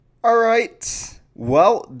All right.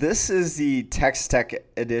 Well, this is the Text Tech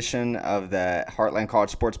edition of the Heartland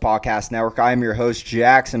College Sports Podcast Network. I am your host,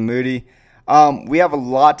 Jackson Moody. We have a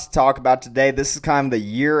lot to talk about today. This is kind of the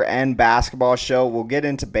year-end basketball show. We'll get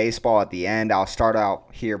into baseball at the end. I'll start out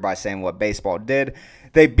here by saying what baseball did.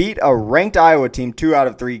 They beat a ranked Iowa team 2 out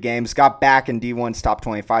of 3 games, got back in D1's top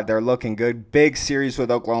 25. They're looking good. Big series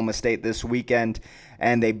with Oklahoma State this weekend,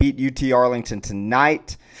 and they beat UT Arlington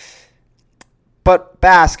tonight. But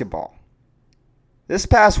basketball. This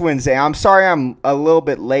past Wednesday, I'm sorry I'm a little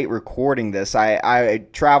bit late recording this. I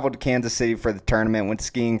traveled to Kansas City for the tournament, went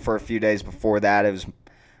skiing for a few days before that.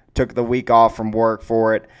 Took the week off from work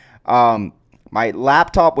for it. My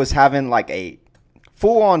laptop was having like a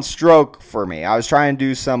full-on stroke for me. I was trying to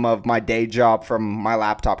do some of my day job from my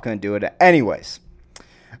laptop, couldn't do it. Anyways,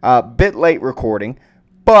 bit late recording,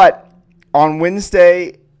 but on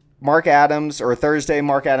Thursday, Mark Adams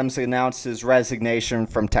announced his resignation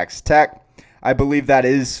from Texas Tech. I believe that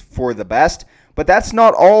is for the best. But that's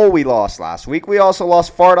not all we lost last week. We also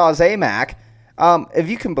lost Fardaws Amac, if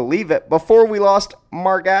you can believe it, before we lost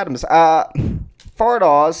Mark Adams.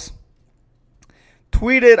 Fardaws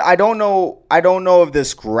tweeted, I don't know of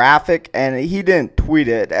this graphic, and he didn't tweet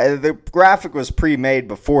it. The graphic was pre-made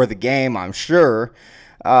before the game, I'm sure,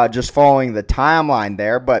 just following the timeline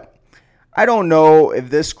there. But I don't know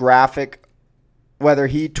if this graphic, whether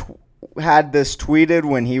he had this tweeted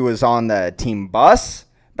when he was on the team bus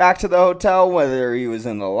back to the hotel, whether he was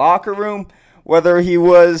in the locker room, whether he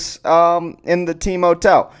was in the team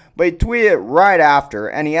hotel. But he tweeted it right after,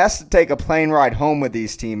 and he has to take a plane ride home with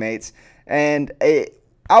these teammates. And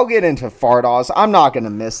I'll get into Fardaws. I'm not going to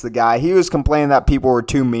miss the guy. He was complaining that people were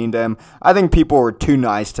too mean to him. I think people were too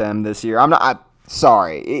nice to him this year. I'm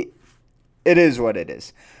sorry. It is what it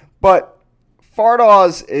is. But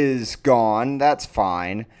Fardaws is gone. That's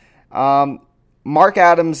fine. Mark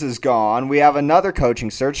Adams is gone. We have another coaching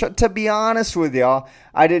search. To be honest with y'all,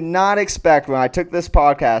 I did not expect when I took this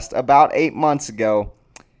podcast about 8 months ago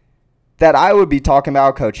that I would be talking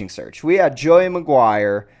about a coaching search. We had Joey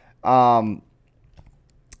McGuire,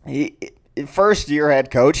 first year head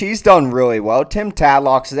coach. He's done really well. Tim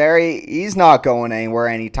Tadlock's there. He's not going anywhere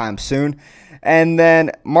anytime soon. And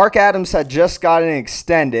then Mark Adams had just gotten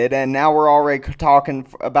extended, and now we're already talking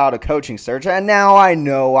about a coaching search. And now I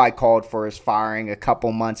know I called for his firing a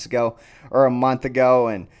couple months ago or a month ago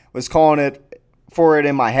and was calling for it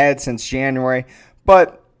in my head since January.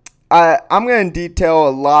 But I'm going to detail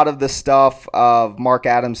a lot of the stuff of Mark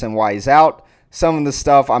Adams and why he's out. Some of the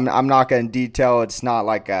stuff I'm not going to detail. It's not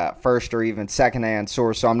like a first or even second-hand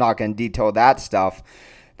source, so I'm not going to detail that stuff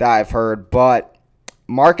that I've heard. But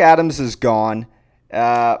Mark Adams is gone.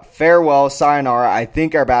 Farewell, sayonara. I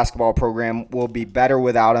think our basketball program will be better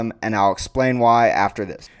without him, and I'll explain why after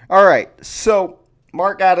this. All right, so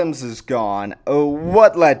Mark Adams is gone.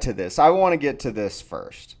 What led to this? I want to get to this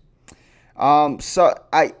first. So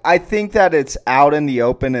I think that it's out in the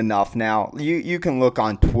open enough now. You can look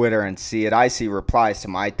on Twitter and see it. I see replies to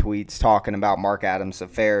my tweets talking about Mark Adams'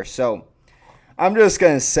 affair. So I'm just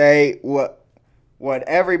going to say what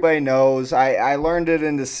everybody knows. I learned it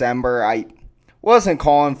in December. I wasn't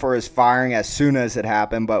calling for his firing as soon as it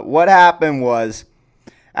happened, but what happened was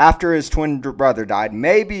after his twin brother died,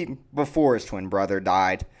 maybe before his twin brother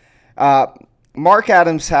died, Mark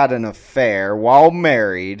Adams had an affair while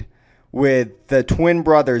married with the twin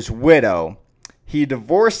brother's widow. He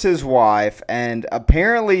divorced his wife, and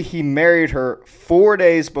apparently he married her 4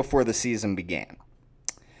 days before the season began.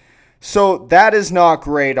 So that is not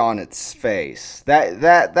great on its face.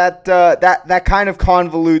 That kind of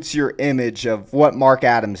convolutes your image of what Mark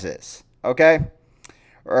Adams is, okay?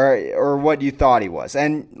 Or what you thought he was.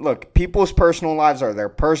 And look, people's personal lives are their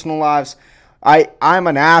personal lives. I'm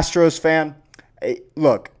an Astros fan.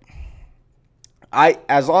 Look,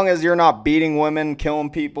 as long as you're not beating women, killing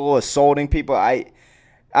people, assaulting people, I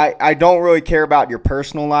don't really care about your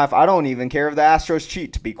personal life. I don't even care if the Astros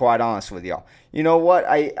cheat, to be quite honest with y'all. You know what?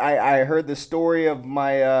 I heard the story of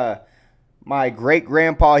my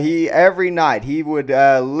great-grandpa. Every night he would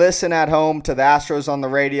listen at home to the Astros on the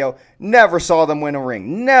radio. Never saw them win a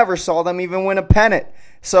ring. Never saw them even win a pennant.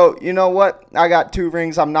 So, you know what? I got 2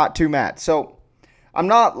 rings. I'm not too mad. So, I'm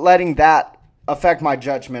not letting that affect my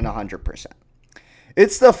judgment 100%.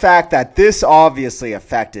 It's the fact that this obviously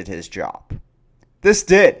affected his job. This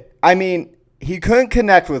did. I mean, he couldn't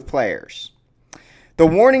connect with players. The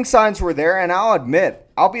warning signs were there, and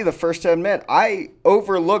I'll be the first to admit, I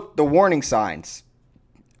overlooked the warning signs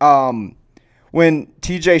when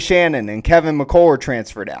TJ Shannon and Kevin McCullough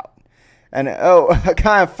transferred out. And, a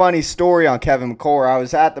kind of funny story on Kevin McCullough. I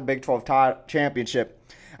was at the Big 12 championship.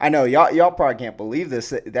 I know y'all probably can't believe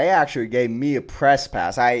this. They actually gave me a press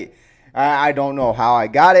pass. I don't know how I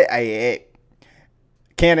got it. I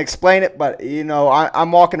can't explain it, but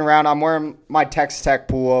I'm walking around. I'm wearing my Texas Tech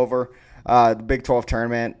pullover, the Big 12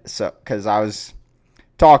 tournament. So because I was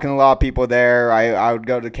talking to a lot of people there. I would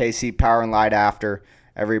go to KC Power and Light after.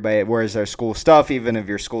 Everybody wears their school stuff, even if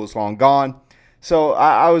your school's long gone. So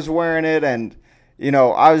I was wearing it, and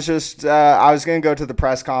I was just I was gonna go to the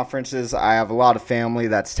press conferences. I have a lot of family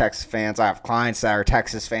that's Texas fans. I have clients that are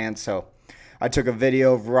Texas fans, so I took a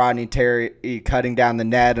video of Rodney Terry cutting down the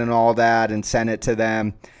net and all that and sent it to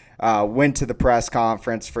them. Went to the press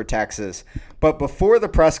conference for Texas. But before the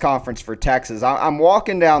press conference for Texas, I'm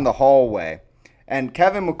walking down the hallway, and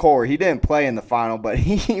Kevin McCullough, he didn't play in the final, but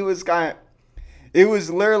he was it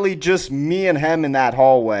was literally just me and him in that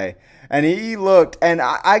hallway. And he looked, and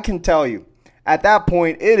I can tell you, at that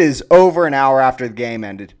point, it is over an hour after the game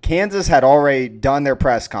ended. Kansas had already done their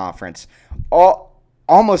press conference.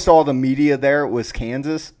 Almost all the media there was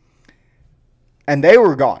Kansas, and they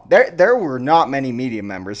were gone. There were not many media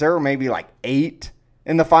members. There were maybe like 8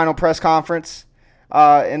 in the final press conference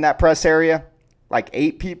in that press area, like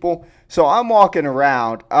 8 people. So I'm walking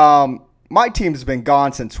around. My team's been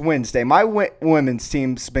gone since Wednesday. My women's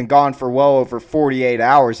team's been gone for well over 48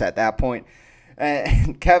 hours at that point.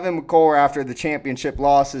 And Kevin McCullough, after the championship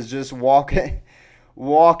loss, is just walking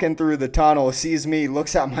through the tunnel, sees me,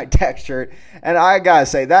 looks at my tech shirt, and I gotta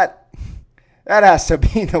say that has to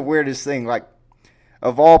be the weirdest thing. Like,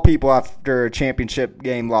 of all people after a championship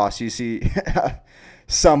game loss, you see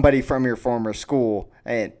somebody from your former school.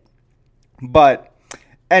 But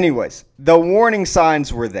anyways, the warning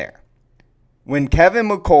signs were there. When Kevin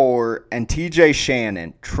McCullough and TJ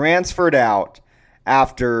Shannon transferred out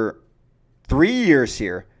after 3 years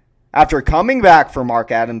here, after coming back for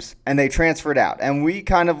Mark Adams, and they transferred out. And we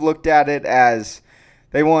kind of looked at it as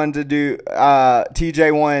they wanted to do,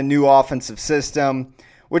 TJ wanted a new offensive system,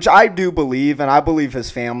 which I do believe, and I believe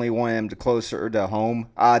his family wanted him to closer to home.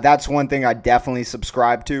 That's one thing I definitely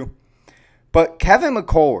subscribe to. But Kevin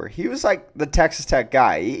McCullough, he was like the Texas Tech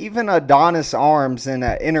guy. Even Adonis Arms in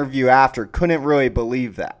an interview after couldn't really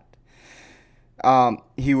believe that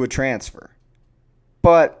he would transfer.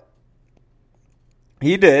 But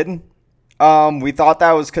he did. We thought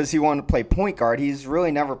that was because he wanted to play point guard. He's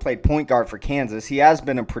really never played point guard for Kansas. He has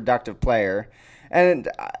been a productive player. And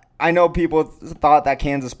I know people thought that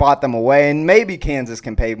Kansas bought them away, and maybe Kansas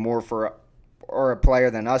can pay more for a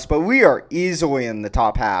player than us, but we are easily in the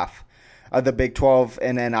top half of the Big 12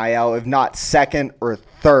 in NIL, if not second or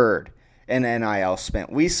third in NIL spent.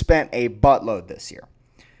 We spent a buttload this year.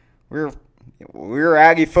 We're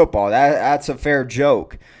Aggie football. That's a fair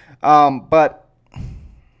joke. But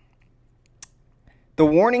the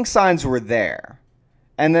warning signs were there.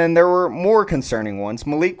 And then there were more concerning ones.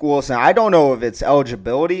 Malik Wilson, I don't know if it's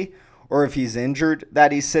eligibility or if he's injured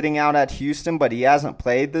that he's sitting out at Houston, but he hasn't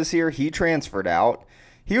played this year. He transferred out.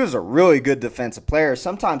 He was a really good defensive player.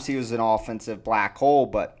 Sometimes he was an offensive black hole,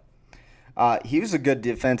 but he was a good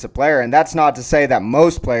defensive player. And that's not to say that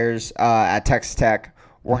most players at Texas Tech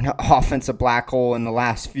were an offensive black hole in the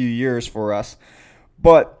last few years for us.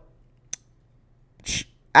 But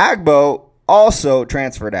Agbo also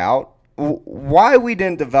transferred out. Why we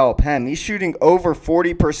didn't develop him? He's shooting over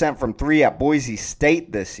 40% from 3 at Boise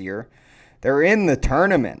State this year. They're in the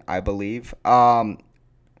tournament, I believe. Haven't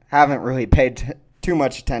really paid too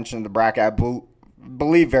much attention to the bracket. I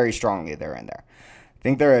believe very strongly they're in there. I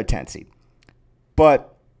think they're a 10 seed.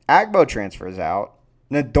 But Agbo transfers out.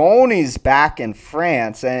 Nadolny's back in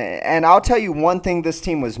France. And I'll tell you one thing this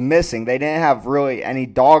team was missing. They didn't have really any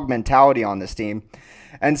dog mentality on this team.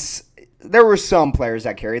 And there were some players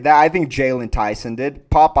that carried that. I think Jalen Tyson did.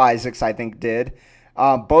 Pop Isaacs, I think, did.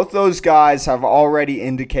 Both those guys have already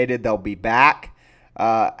indicated they'll be back.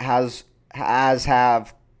 As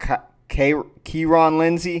have Kieran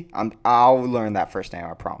Lindsay. I'll learn that first name,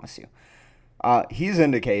 I promise you. He's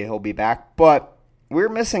indicated he'll be back. But we're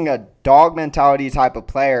missing a dog mentality type of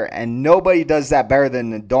player, and nobody does that better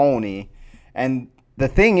than Nadolny. And the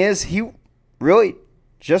thing is, he really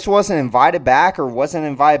just wasn't invited back or wasn't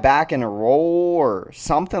invited back in a role or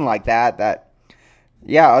something like that,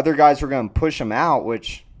 other guys were going to push him out,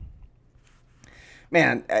 which,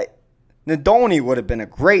 man, Nadolny would have been a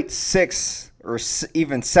great 6th or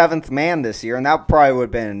even 7th man this year, and that probably would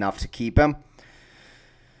have been enough to keep him.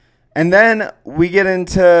 And then we get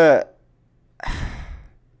into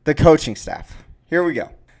the coaching staff. Here we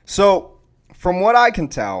go. So, from what I can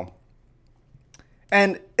tell,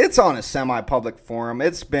 and it's on a semi-public forum,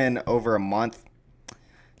 it's been over a month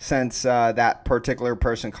since that particular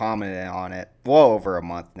person commented on it. Well over a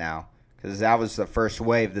month now, because that was the first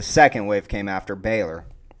wave. The second wave came after Baylor.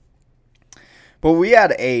 But we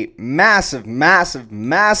had a massive, massive,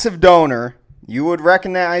 massive donor, you would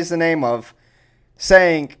recognize the name of,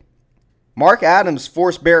 saying Mark Adams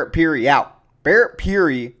forced Barrett Peary out. Barrett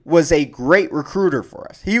Peary was a great recruiter for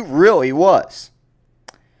us. He really was.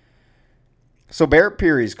 So Barrett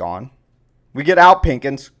Peary's gone. We get Al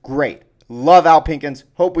Pinkins. Great. Love Al Pinkins.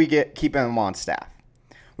 Hope we keep him on staff.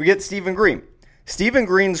 We get Stephen Green. Stephen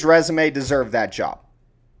Green's resume deserved that job.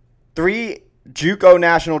 3 JUCO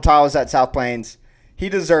national titles at South Plains. He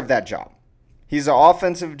deserved that job. He's an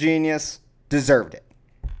offensive genius. Deserved it.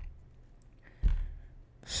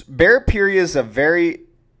 Barrett Peary is a very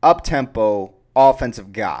up-tempo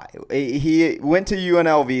offensive guy. He went to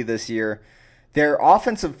UNLV this year. Their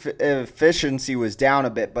offensive efficiency was down a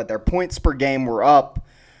bit, but their points per game were up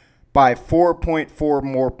by 4.4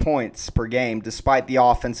 more points per game, despite the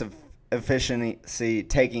offensive efficiency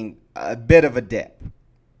taking a bit of a dip.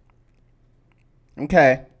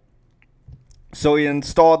 Okay. So he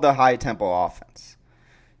installed the high-tempo offense.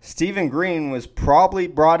 Stephen Green was probably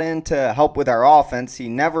brought in to help with our offense. He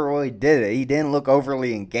never really did it. He didn't look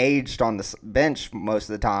overly engaged on the bench most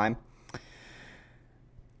of the time.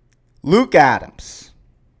 Luke Adams.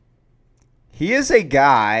 He is a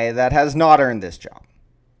guy that has not earned this job.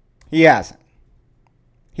 He hasn't.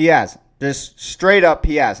 Just straight up,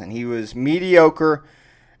 he hasn't. He was mediocre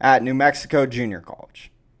at New Mexico Junior College.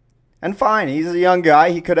 And fine, he's a young guy.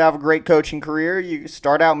 He could have a great coaching career. You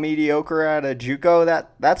start out mediocre at a JUCO,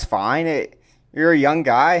 that's fine. You're a young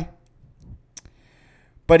guy.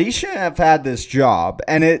 But he shouldn't have had this job.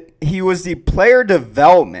 And he was the player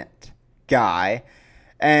development guy.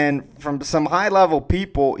 And from some high-level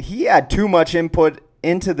people, he had too much input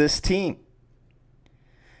into this team.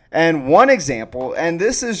 And one example, and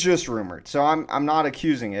this is just rumored, so I'm not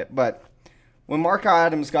accusing it, but when Mark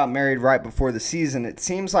Adams got married right before the season, it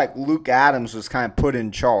seems like Luke Adams was kind of put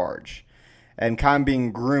in charge and kind of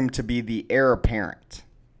being groomed to be the heir apparent.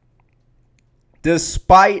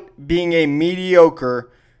 Despite being a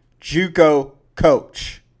mediocre JUCO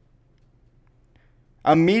coach.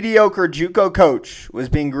 A mediocre JUCO coach was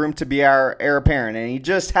being groomed to be our heir apparent, and he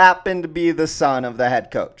just happened to be the son of the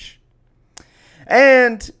head coach.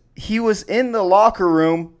 And he was in the locker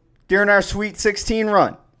room during our Sweet 16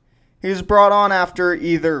 run. He was brought on after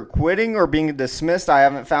either quitting or being dismissed. I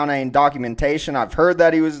haven't found any documentation. I've heard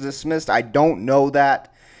that he was dismissed. I don't know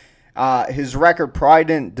that. His record probably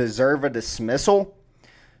didn't deserve a dismissal.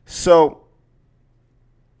 So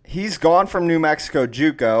he's gone from New Mexico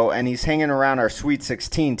JUCO, and he's hanging around our Sweet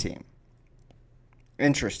 16 team.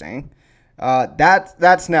 Interesting.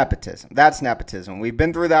 That's nepotism. That's nepotism. We've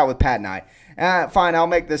been through that with Pat Knight. Fine, I'll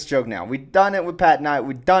make this joke now. We've done it with Pat Knight.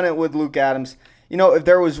 We've done it with Luke Adams. You know, if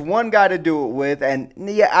there was one guy to do it with, and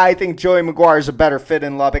yeah, I think Joey McGuire is a better fit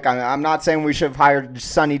in Lubbock. I'm not saying we should have hired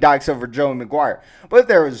Sonny Dykes over Joey McGuire. But if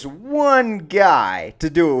there was one guy to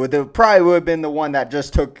do it with, it probably would have been the one that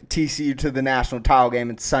just took TCU to the national title game,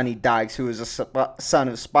 and Sonny Dykes, who is a son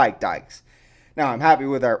of Spike Dykes. Now, I'm happy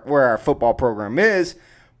with where our football program is,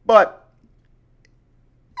 but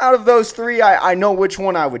out of those three, I know which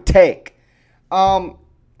one I would take. But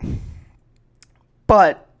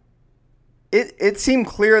it seemed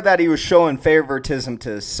clear that he was showing favoritism to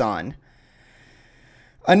his son.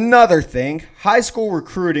 Another thing, high school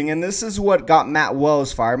recruiting, and this is what got Matt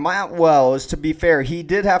Wells fired. Matt Wells, to be fair, he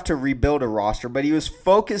did have to rebuild a roster, but he was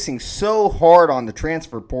focusing so hard on the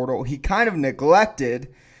transfer portal, he kind of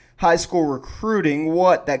neglected high school recruiting.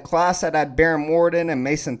 That class that had Baron Morden and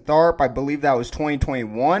Mason Tharp, I believe that was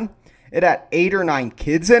 2021. It had 8 or 9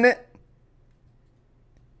 kids in it.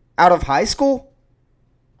 Out of high school?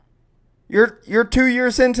 You're 2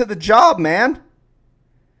 years into the job, man.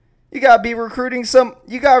 You gotta be recruiting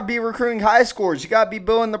high schoolers. You gotta be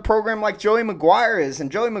building the program like Joey McGuire is. And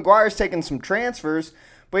Joey McGuire's taken some transfers,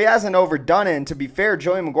 but he hasn't overdone it. And to be fair,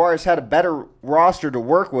 Joey McGuire's had a better roster to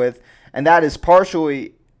work with, and that is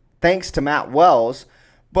partially thanks to Matt Wells.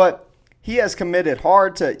 But he has committed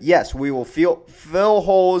hard to, yes, we will fill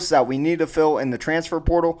holes that we need to fill in the transfer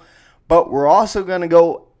portal, but we're also going to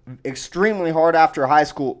go extremely hard after high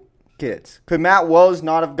school kids. Could Matt Wells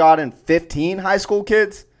not have gotten 15 high school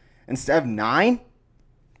kids instead of 9?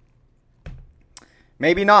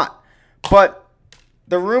 Maybe not. But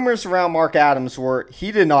the rumors around Mark Adams were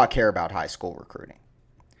he did not care about high school recruiting.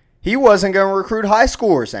 He wasn't going to recruit high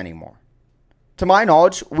schoolers anymore. To my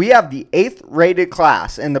knowledge, we have the 8th rated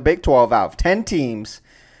class in the Big 12 out of 10 teams,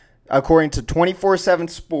 according to 24/7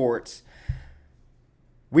 Sports.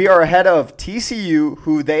 We are ahead of TCU,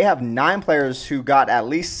 who they have 9 players who got at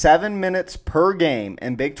least 7 minutes per game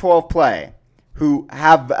in Big 12 play. who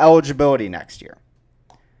have eligibility next year.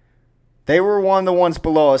 They were one of the ones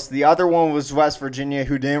below us. The other one was West Virginia,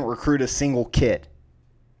 who didn't recruit a single kid.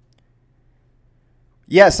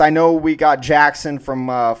 Yes, I know we got Jackson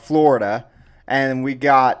from Florida, and we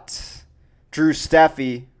got Drew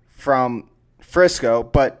Steffi from Frisco,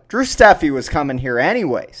 but Drew Steffi was coming here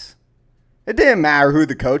anyways. It didn't matter who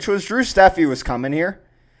the coach was. Drew Steffi was coming here.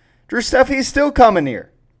 Drew Steffi's still coming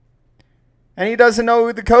here. And he doesn't know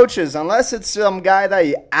who the coach is. Unless it's some guy that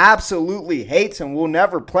he absolutely hates and will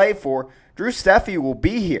never play for, Drew Steffi will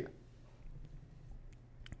be here.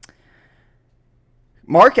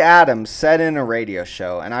 Mark Adams said in a radio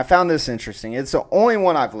show, and I found this interesting. It's the only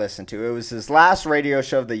one I've listened to. It was his last radio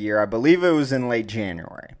show of the year. I believe it was in late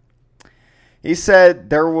January. He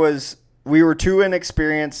said we were too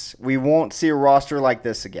inexperienced. We won't see a roster like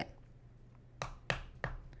this again.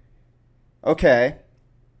 Okay.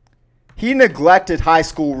 He neglected high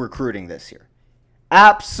school recruiting this year.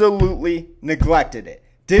 Absolutely neglected it.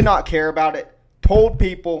 Did not care about it. Told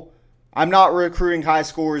people, I'm not recruiting high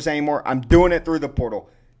schoolers anymore. I'm doing it through the portal.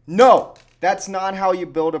 No, that's not how you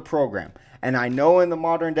build a program. And I know in the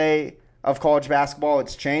modern day of college basketball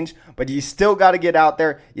it's changed, but you still got to get out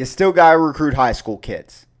there. You still got to recruit high school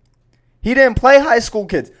kids. He didn't play high school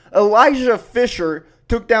kids. Elijah Fisher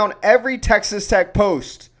took down every Texas Tech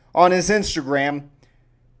post on his Instagram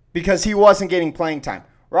because he wasn't getting playing time.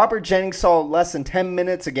 Robert Jennings saw less than 10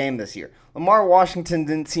 minutes a game this year. Lamar Washington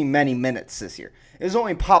didn't see many minutes this year. It was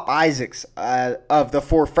only Pop Isaacs of the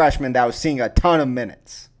 4 freshmen that was seeing a ton of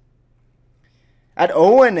minutes. At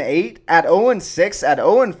 0-8, at 0-6, at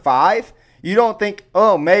 0-5, you don't think,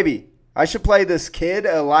 oh, maybe I should play this kid,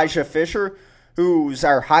 Elijah Fisher, who's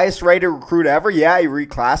our highest rated recruit ever. Yeah, he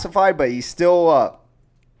reclassified, but he's still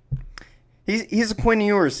he's a Quinn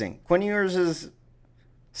Ewers thing. Quinn Ewers is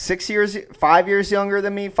 5 years younger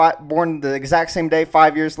than me, born the exact same day,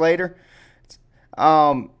 5 years later.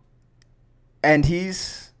 And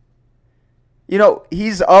he's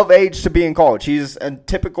of age to be in college. He's a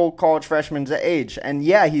typical college freshman's age. And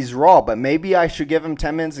yeah, he's raw, but maybe I should give him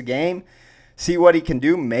 10 minutes a game, see what he can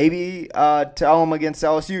do. Maybe tell him against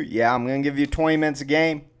LSU, yeah, I'm going to give you 20 minutes a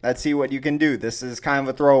game. Let's see what you can do. This is kind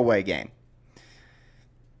of a throwaway game.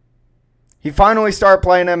 He finally started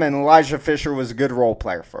playing him, and Elijah Fisher was a good role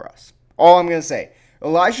player for us. All I'm going to say,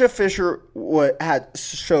 Elijah Fisher had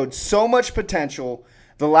showed so much potential.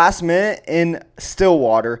 The last minute in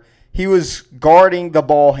Stillwater, he was guarding the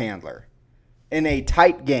ball handler in a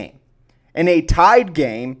tight game. In a tied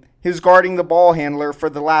game, he was guarding the ball handler for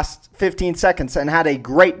the last 15 seconds and had a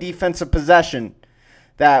great defensive possession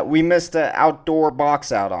that we missed an backdoor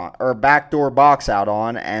box out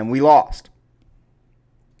on, and we lost.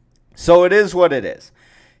 So it is what it is.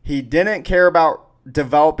 He didn't care about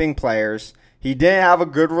developing players. He didn't have a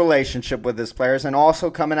good relationship with his players. And also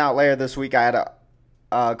coming out later this week, I had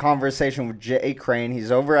a conversation with Jay Crane. He's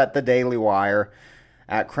over at the Daily Wire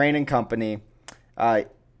at Crane and Company.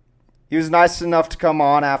 He was nice enough to come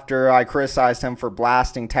on after I criticized him for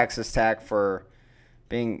blasting Texas Tech for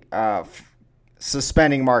being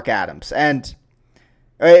suspending Mark Adams. And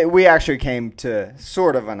we actually came to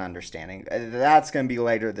sort of an understanding. That's going to be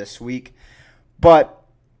later this week. But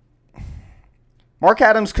Mark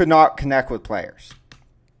Adams could not connect with players.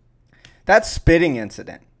 That spitting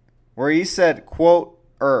incident where he said, quote,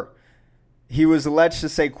 he was alleged to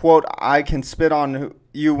say, quote, I can spit on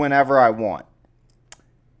you whenever I want.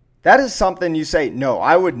 That is something you say, no,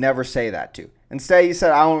 I would never say that to. Instead, he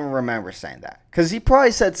said, I don't remember saying that. Because he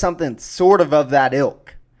probably said something sort of that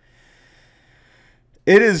ilk.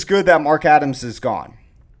 It is good that Mark Adams is gone.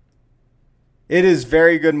 It is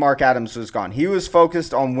very good Mark Adams was gone. He was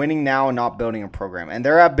focused on winning now and not building a program. And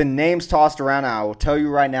there have been names tossed around, and I will tell you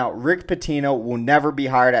right now, Rick Pitino will never be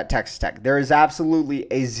hired at Texas Tech. There is absolutely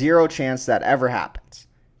a 0 chance that ever happens.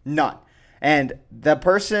 None. And the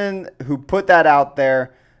person who put that out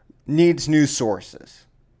there needs news sources.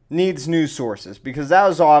 Because that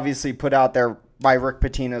was obviously put out there by Rick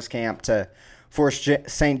Pitino's camp to force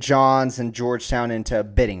St. John's and Georgetown into a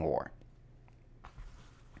bidding war.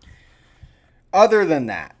 Other than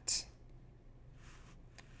that,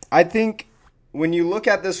 I think when you look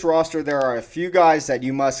at this roster, there are a few guys that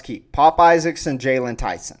you must keep. Pop Isaacs and Jalen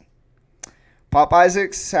Tyson. Pop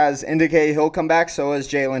Isaacs has indicated he'll come back, so has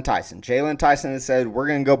Jalen Tyson. Jalen Tyson has said, we're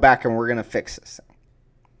going to go back and we're going to fix this thing.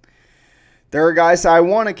 There are guys that I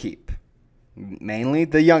want to keep, mainly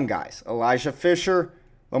the young guys. Elijah Fisher,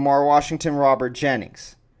 Lamar Washington, Robert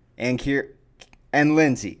Jennings, and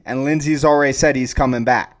Lindsey. And Lindsey's already said he's coming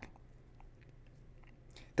back.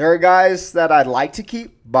 There are guys that I'd like to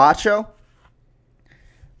keep, Bacho,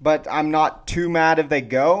 but I'm not too mad if they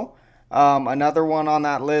go. Another one on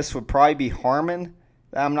that list would probably be Harmon.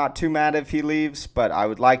 I'm not too mad if he leaves, but I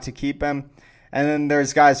would like to keep him. And then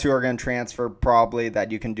there's guys who are going to transfer probably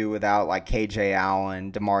that you can do without, like KJ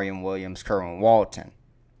Allen, Demarion Williams, Kerwin Walton.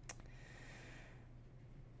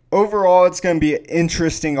 Overall, it's going to be an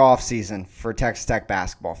interesting offseason for Texas Tech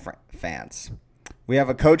basketball fans. We have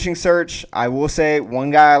a coaching search. I will say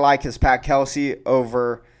one guy I like is Pat Kelsey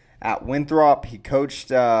over at Winthrop. He coached,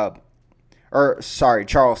 Charleston.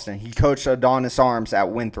 He coached Adonis Arms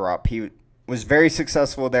at Winthrop. He was very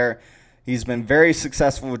successful there. He's been very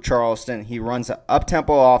successful with Charleston. He runs an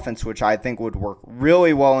up-tempo offense, which I think would work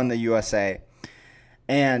really well in the USA.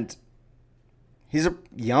 And he's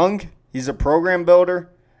a program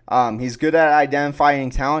builder. He's good at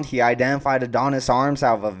identifying talent. He identified Adonis Arms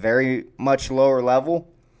out of a very much lower level.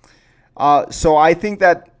 So I think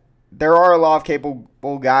that there are a lot of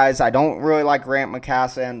capable guys. I don't really like Grant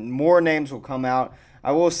McCassa, and more names will come out.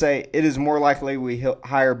 I will say it is more likely we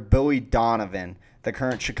hire Billy Donovan, the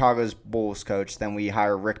current Chicago Bulls coach, than we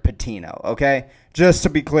hire Rick Pitino, okay? Just to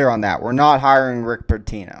be clear on that. We're not hiring Rick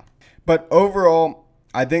Pitino. But overall,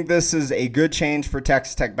 I think this is a good change for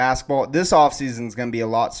Texas Tech basketball. This offseason is going to be a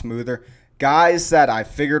lot smoother. Guys that I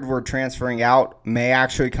figured were transferring out may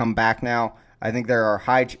actually come back now. I think there are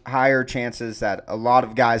higher chances that a lot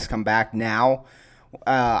of guys come back now.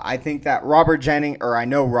 I think that Robert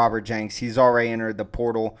Jennings, he's already entered the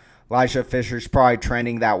portal. Elijah Fisher's probably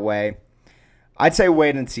trending that way. I'd say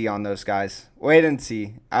wait and see on those guys. Wait and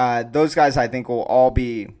see. Those guys I think will all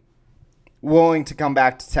be willing to come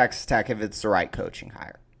back to Texas Tech if it's the right coaching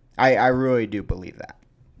hire. I really do believe that.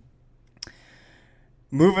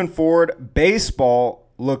 Moving forward, baseball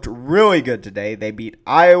looked really good today. They beat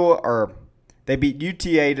UTA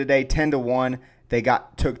today 10-1. They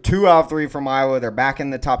took 2 out of 3 from Iowa. They're back in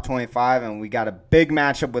the top 25, and we got a big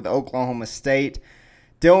matchup with Oklahoma State.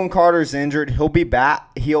 Dylan Carter's injured. He'll be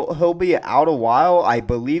back. He'll be out a while. I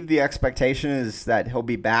believe the expectation is that he'll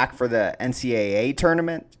be back for the NCAA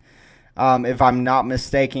tournament. If I'm not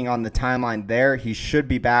mistaken on the timeline there, he should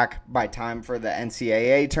be back by time for the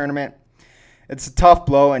NCAA tournament. It's a tough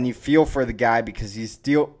blow, and you feel for the guy because he's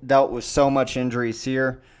dealt with so much injuries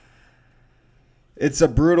here. It's a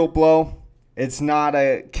brutal blow. It's not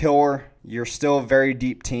a killer. You're still a very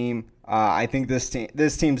deep team. I think this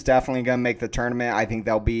team's definitely going to make the tournament. I think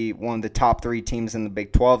they'll be one of the top 3 teams in the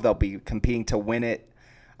Big 12. They'll be competing to win it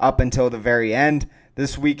up until the very end.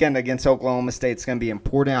 This weekend against Oklahoma State is going to be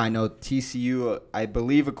important. I know TCU, I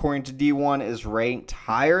believe according to D1, is ranked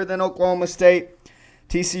higher than Oklahoma State.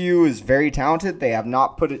 TCU is very talented. They have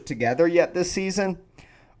not put it together yet this season.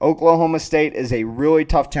 Oklahoma State is a really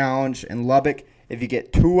tough challenge in Lubbock. If you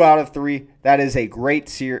get 2 out of 3, that is a great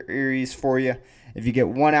series for you. If you get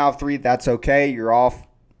 1 out of 3, that's okay. You're off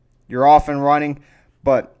and running.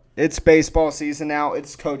 But it's baseball season now.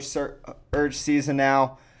 It's Coach Surge season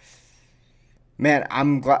now. Man,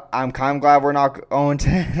 I'm kind of glad we're not going to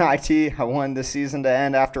NIT. I wanted the season to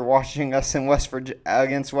end after watching us in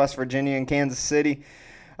against West Virginia and Kansas City.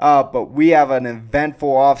 But we have an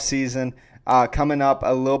eventful offseason coming up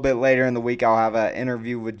a little bit later in the week. I'll have an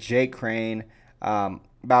interview with Jake Crane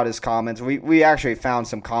about his comments. We actually found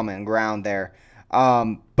some common ground there.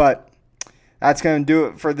 But that's going to do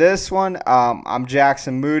it for this one. I'm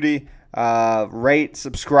Jackson Moody. Rate,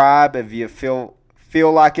 subscribe if you feel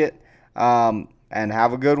like it. And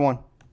have a good one.